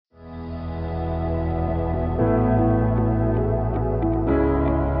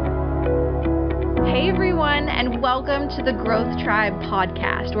and welcome to the Growth Tribe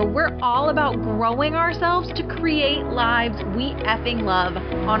podcast, where we're all about growing ourselves to create lives we effing love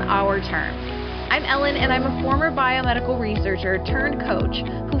on our terms. I'm Ellen, and I'm a former biomedical researcher turned coach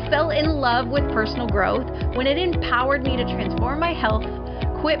who fell in love with personal growth when it empowered me to transform my health,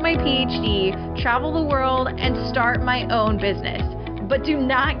 quit my PhD, travel the world, and start my own business. But do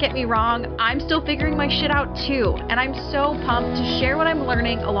not get me wrong, I'm still figuring my shit out too, and I'm so pumped to share what I'm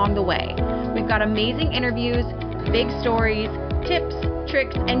learning along the way. We've got amazing interviews, big stories, tips,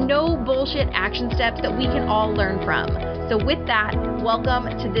 tricks, and no bullshit action steps that we can all learn from. So with that, welcome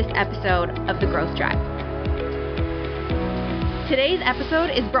to this episode of The Growth Tribe. Today's episode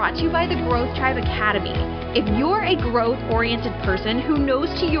is brought to you by the Growth Tribe Academy. If you're a growth-oriented person who knows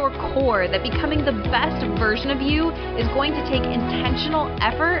to your core that becoming the best version of you is going to take intentional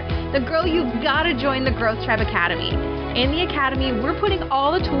effort, then girl, you've got to join the Growth Tribe Academy. In the Academy, we're putting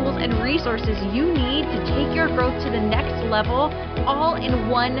all the tools and resources you need to take your growth to the next level, all in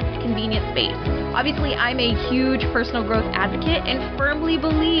one convenient space. Obviously, I'm a huge personal growth advocate and firmly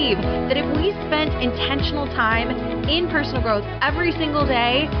believe that if we spent intentional time in personal growth every single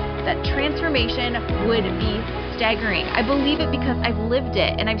day, that transformation would be staggering. I believe it because I've lived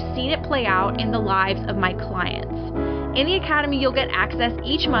it and I've seen it play out in the lives of my clients. In the Academy, you'll get access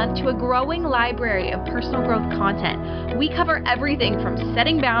each month to a growing library of personal growth content. We cover everything from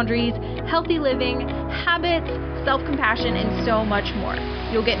setting boundaries, healthy living, habits, self-compassion, and so much more.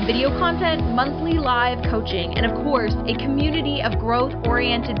 You'll get video content, monthly live coaching, and of course, a community of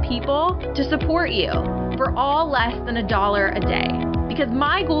growth-oriented people to support you for all less than $1 a day. Because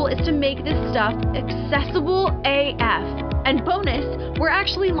my goal is to make this stuff accessible AF. And bonus, we're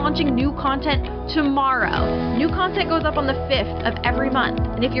actually launching new content tomorrow. New content goes up on the 5th of every month.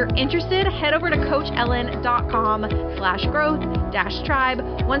 And if you're interested, head over to coachellen.com/growth-tribe.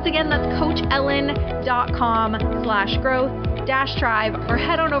 Once again, that's coachellen.com/growth-tribe, or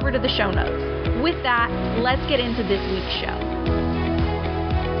head on over to the show notes. With that, let's get into this week's show.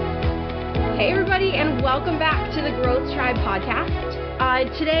 Hey everybody, and welcome back to the Growth Tribe podcast.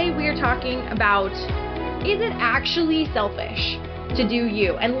 Today we are talking about, is it actually selfish to do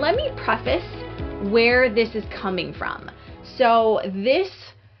you? And let me preface where this is coming from. So this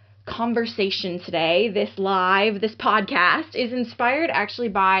conversation today, this podcast is inspired actually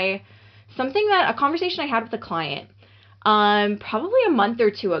by a conversation I had with a client probably a month or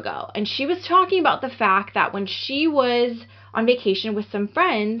two ago. And she was talking about the fact that when she was on vacation with some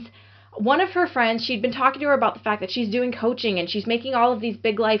friends, one of her friends, she'd been talking to her about the fact that she's doing coaching and she's making all of these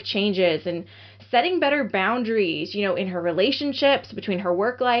big life changes and setting better boundaries, in her relationships between her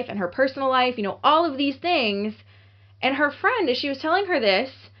work life and her personal life, all of these things. And her friend, as she was telling her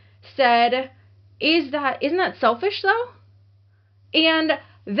this, said, isn't that selfish though? And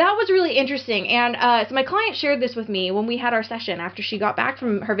that was really interesting. And so my client shared this with me when we had our session after she got back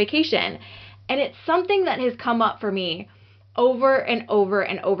from her vacation. And it's something that has come up for me over and over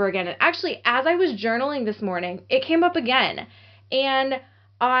and over again. And actually, as I was journaling this morning, it came up again. And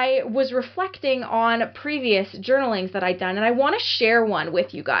I was reflecting on previous journalings that I'd done, and I want to share one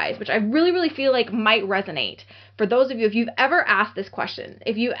with you guys, which I really, really feel like might resonate. For those of you, if you've ever asked this question,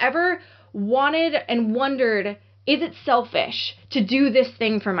 if you ever wanted and wondered, is it selfish to do this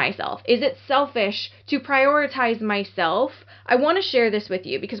thing for myself? Is it selfish to prioritize myself? I want to share this with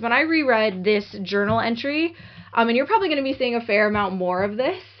you because when I reread this journal entry, and you're probably going to be seeing a fair amount more of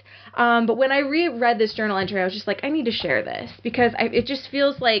this, but when I reread this journal entry, I was just like, I need to share this because it just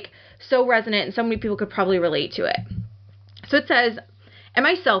feels like so resonant and so many people could probably relate to it. So it says, am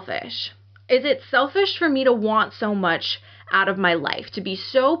I selfish? Is it selfish for me to want so much out of my life, to be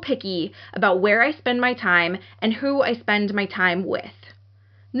so picky about where I spend my time and who I spend my time with?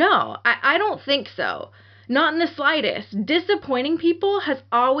 No, I don't think so. Not in the slightest. Disappointing people has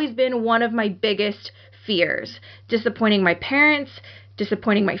always been one of my biggest fears. Disappointing my parents,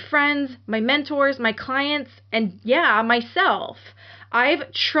 disappointing my friends, my mentors, my clients, and myself.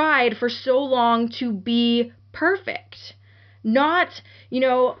 I've tried for so long to be perfect. Not,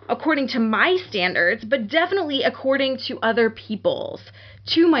 according to my standards, but definitely according to other people's,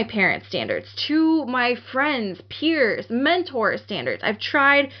 to my parents' standards, to my friends, peers, mentors' standards. I've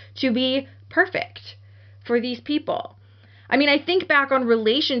tried to be perfect for these people. I think back on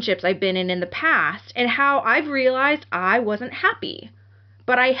relationships I've been in the past and how I've realized I wasn't happy.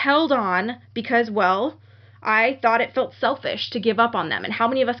 But I held on because, I thought it felt selfish to give up on them. And how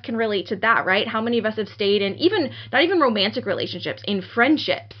many of us can relate to that, right? How many of us have stayed in not even romantic relationships, in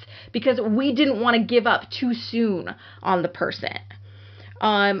friendships, because we didn't want to give up too soon on the person.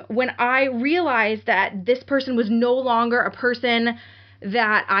 When I realized that this person was no longer a person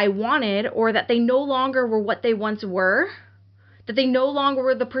that I wanted, or that they no longer were what they once were, that they no longer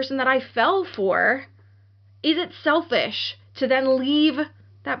were the person that I fell for, is it selfish to then leave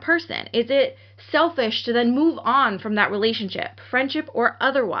that person? Is it selfish to then move on from that relationship, friendship or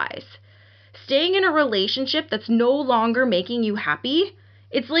otherwise? Staying in a relationship that's no longer making you happy,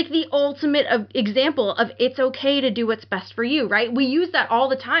 it's like the ultimate example of it's okay to do what's best for you, right? We use that all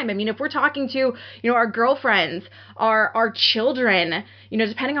the time. I mean, if we're talking to, our girlfriends, our children,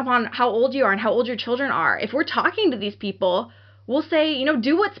 depending upon how old you are and how old your children are, if we're talking to these people, we'll say,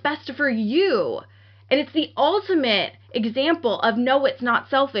 do what's best for you. And it's the ultimate example of no, it's not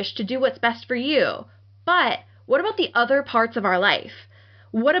selfish to do what's best for you. But what about the other parts of our life?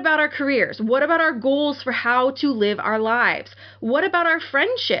 What about our careers? What about our goals for how to live our lives? What about our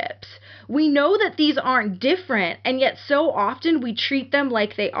friendships? We know that these aren't different, and yet so often we treat them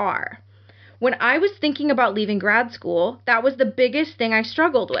like they are. When I was thinking about leaving grad school, that was the biggest thing I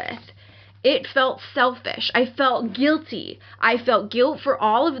struggled with. It felt selfish. I felt guilty. I felt guilt for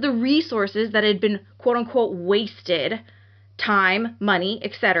all of the resources that had been quote unquote wasted. Time, money,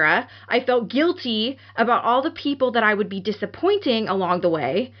 etc. I felt guilty about all the people that I would be disappointing along the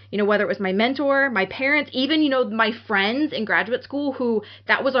way, whether it was my mentor, my parents, even, my friends in graduate school who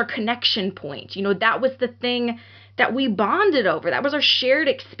that was our connection point. That was the thing that we bonded over. That was our shared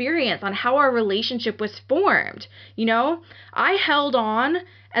experience on how our relationship was formed. I held on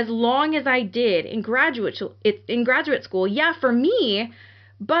as long as I did in graduate school. Yeah, for me,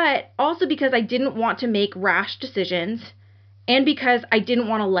 but also because I didn't want to make rash decisions. And because I didn't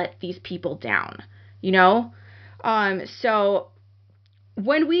want to let these people down, So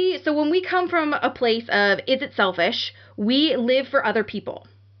when we come from a place of, is it selfish? We live for other people.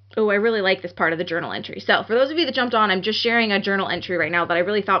 Oh, I really like this part of the journal entry. So for those of you that jumped on, I'm just sharing a journal entry right now that I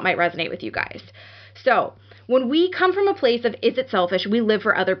really thought might resonate with you guys. So when we come from a place of, is it selfish? We live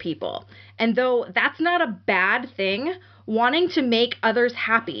for other people. And though that's not a bad thing, wanting to make others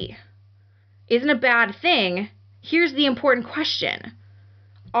happy isn't a bad thing. Here's the important question.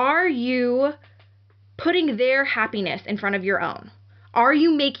 Are you putting their happiness in front of your own? Are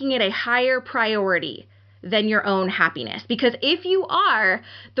you making it a higher priority than your own happiness? Because if you are,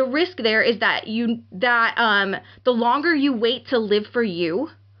 the risk there is that the longer you wait to live for you,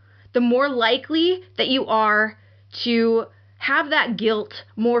 the more likely that you are to have that guilt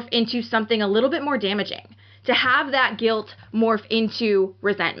morph into something a little bit more damaging, to have that guilt morph into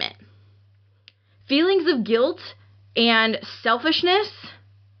resentment. Feelings of guilt and selfishness,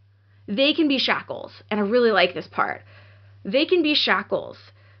 they can be shackles. And I really like this part. They can be shackles.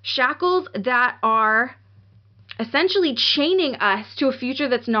 Shackles that are essentially chaining us to a future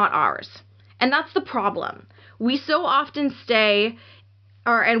that's not ours. And that's the problem. We so often say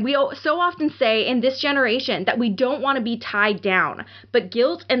in this generation that we don't want to be tied down. But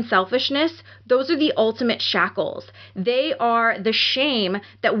guilt and selfishness, those are the ultimate shackles. They are the shame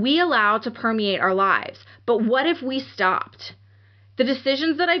that we allow to permeate our lives. But what if we stopped? The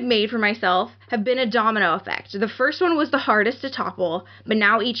decisions that I've made for myself have been a domino effect. The first one was the hardest to topple, but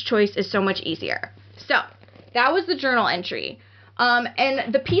now each choice is so much easier. So that was the journal entry.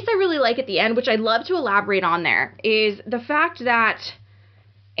 And the piece I really like at the end, which I'd love to elaborate on there, is the fact that,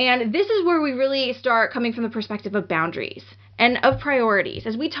 and this is where we really start coming from the perspective of boundaries and of priorities.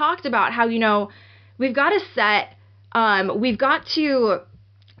 As we talked about how, we've got to set, we've got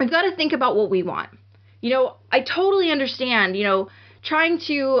to think about what we want. I totally understand, trying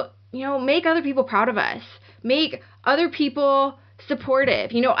to, make other people proud of us, make other people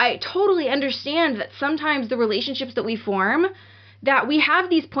supportive. I totally understand that sometimes the relationships that we form, that we have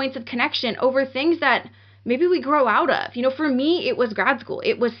these points of connection over things that maybe we grow out of. For me, it was grad school.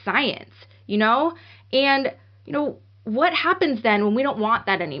 It was science, and, what happens then when we don't want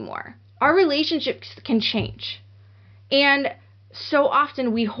that anymore? Our relationships can change. And so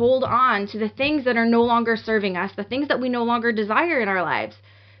often we hold on to the things that are no longer serving us, the things that we no longer desire in our lives,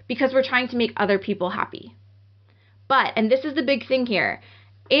 because we're trying to make other people happy. But, and this is the big thing here,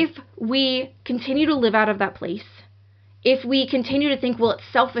 if we continue to live out of that place, if we continue to think, well, it's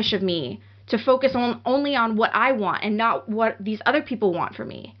selfish of me to focus only on what I want and not what these other people want for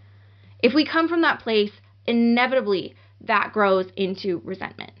me, if we come from that place, inevitably that grows into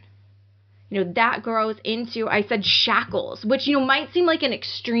resentment. That grows into, I said, shackles, which, might seem like an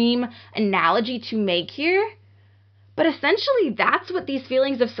extreme analogy to make here, but essentially that's what these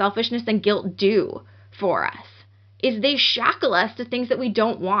feelings of selfishness and guilt do for us, is they shackle us to things that we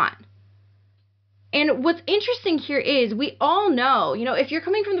don't want. And what's interesting here is we all know, if you're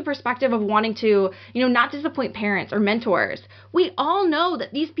coming from the perspective of wanting to, not disappoint parents or mentors, we all know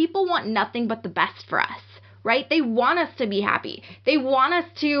that these people want nothing but the best for us, right? They want us to be happy. They want us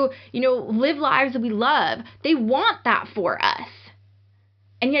to, live lives that we love. They want that for us.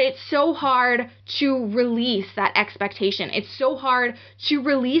 And yet it's so hard to release that expectation. It's so hard to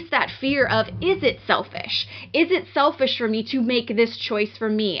release that fear of, is it selfish? Is it selfish for me to make this choice for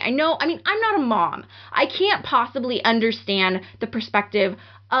me? I'm not a mom. I can't possibly understand the perspective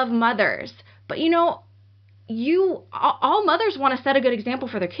of mothers. But all mothers want to set a good example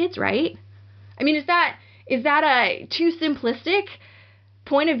for their kids, right? Is that a too simplistic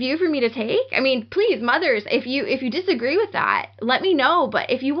point of view for me to take? Please, mothers, if you disagree with that, let me know.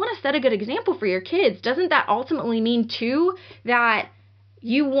 But if you want to set a good example for your kids, doesn't that ultimately mean too that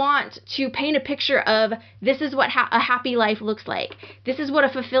you want to paint a picture of this is what a happy life looks like? This is what a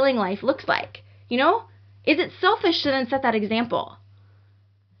fulfilling life looks like. Is it selfish to then set that example?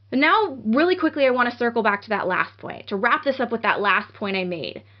 But now, really quickly, I want to circle back to that last point, to wrap this up with that last point I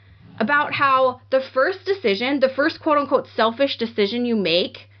made about how the first decision, the first quote-unquote selfish decision you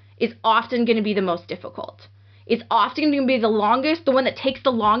make is often going to be the most difficult. It's often going to be the longest. The one that takes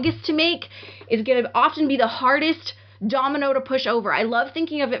the longest to make is going to often be the hardest domino to push over. I love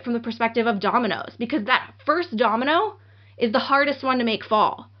thinking of it from the perspective of dominoes, because that first domino is the hardest one to make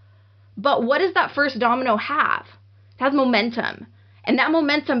fall. But what does that first domino have? It has momentum. And that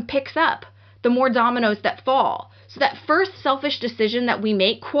momentum picks up the more dominoes that fall. So that first selfish decision that we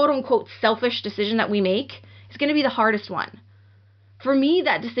make, quote unquote selfish decision that we make, is going to be the hardest one. For me,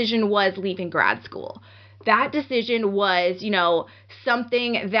 that decision was leaving grad school. That decision was,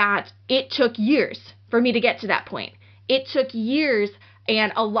 something that it took years for me to get to that point. It took years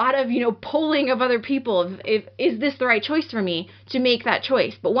and a lot of, polling of other people. Is this the right choice for me to make that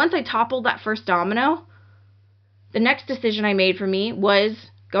choice? But once I toppled that first domino, the next decision I made for me was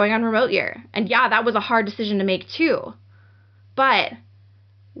going on remote year. And yeah, that was a hard decision to make too. But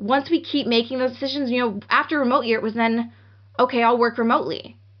once we keep making those decisions, after remote year, it was then, okay, I'll work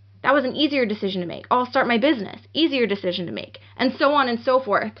remotely. That was an easier decision to make. I'll start my business. Easier decision to make. And so on and so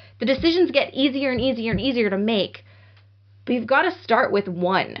forth. The decisions get easier and easier and easier to make. But you've got to start with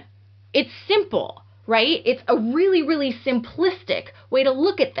one. It's simple, right? It's a really, really simplistic way to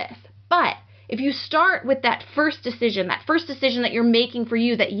look at this. But if you start with that first decision that you're making for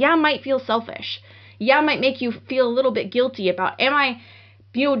you that, might feel selfish, might make you feel a little bit guilty about, am I,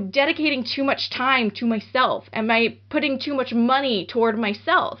 dedicating too much time to myself? Am I putting too much money toward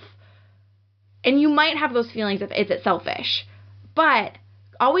myself? And you might have those feelings of, is it selfish? But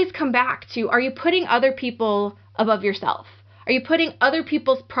always come back to, are you putting other people above yourself? Are you putting other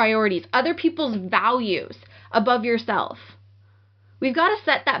people's priorities, other people's values above yourself? We've got to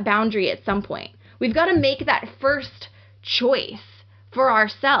set that boundary at some point. We've got to make that first choice for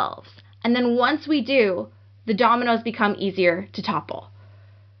ourselves. And then once we do, the dominoes become easier to topple.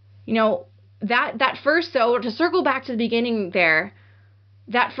 That first, so to circle back to the beginning there,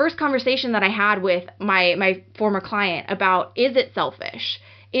 that first conversation that I had with my former client about, is it selfish?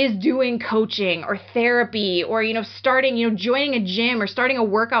 Is doing coaching or therapy or, starting, joining a gym or starting a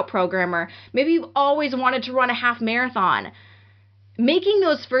workout program, or maybe you've always wanted to run a half marathon. Making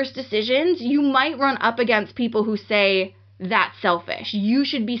those first decisions, you might run up against people who say that's selfish. You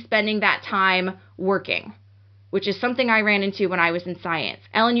should be spending that time working, which is something I ran into when I was in science.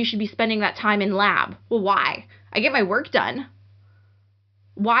 Ellen, you should be spending that time in lab. Well, why? I get my work done.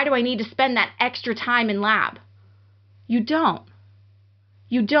 Why do I need to spend that extra time in lab? You don't.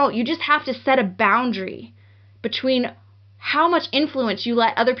 You just have to set a boundary between how much influence you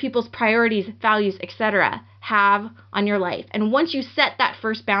let other people's priorities, values, etc. have on your life. And once you set that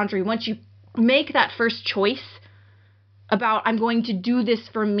first boundary, once you make that first choice about, I'm going to do this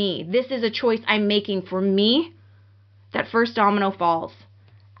for me, this is a choice I'm making for me, that first domino falls.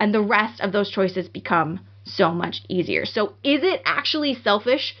 And the rest of those choices become so much easier. So is it actually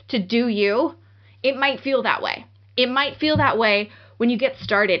selfish to do you? It might feel that way. It might feel that way when you get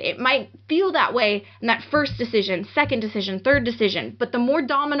started. It might feel that way in that first decision, second decision, third decision. But the more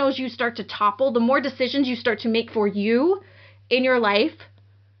dominoes you start to topple, the more decisions you start to make for you in your life,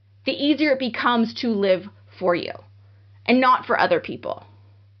 the easier it becomes to live for you and not for other people.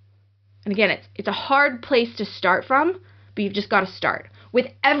 And again, it's a hard place to start from, but you've just got to start with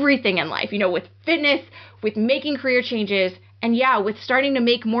everything in life, with fitness, with making career changes, and with starting to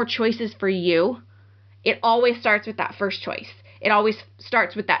make more choices for you. It always starts with that first choice. It always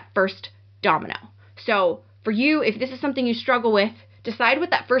starts with that first domino. So for you, if this is something you struggle with, decide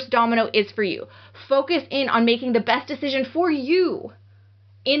what that first domino is for you. Focus in on making the best decision for you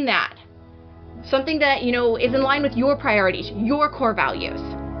in that. Something that, is in line with your priorities, your core values.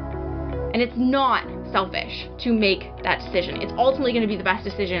 And it's not selfish to make that decision. It's ultimately going to be the best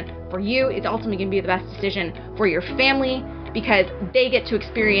decision for you. It's ultimately going to be the best decision for your family because they get to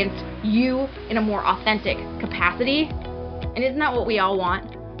experience you in a more authentic capacity. And isn't that what we all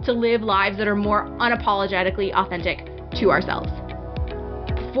want? To live lives that are more unapologetically authentic to ourselves.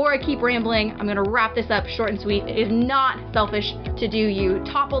 Before I keep rambling, I'm going to wrap this up short and sweet. It is not selfish to do you.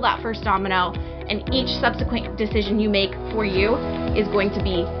 Topple that first domino, and each subsequent decision you make for you is going to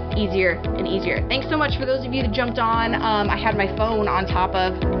be easier and easier. Thanks so much for those of you that jumped on. I had my phone on top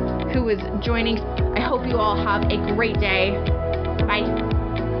of who was joining. I hope you all have a great day. Bye.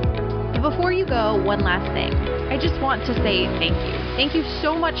 But before you go, one last thing. I just want to say thank you. Thank you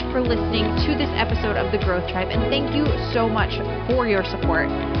so much for listening to this episode of The Growth Tribe, and thank you so much for your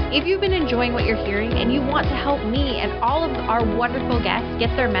support. If you've been enjoying what you're hearing and you want to help me and all of our wonderful guests get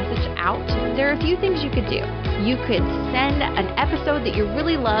their message out, there are a few things you could do. You could send an episode that you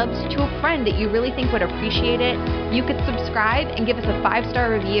really loved to a friend that you really think would appreciate it. You could subscribe and give us a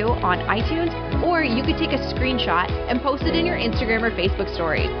 5-star review on iTunes, or you could take a screenshot and post it in your Instagram or Facebook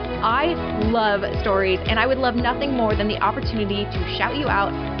stories. I love stories, and I would love nothing more than the opportunity to shout you out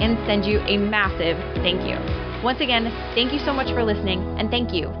and send you a massive thank you. Once again, thank you so much for listening, and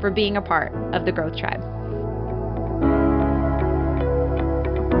thank you for being a part of the Growth Tribe.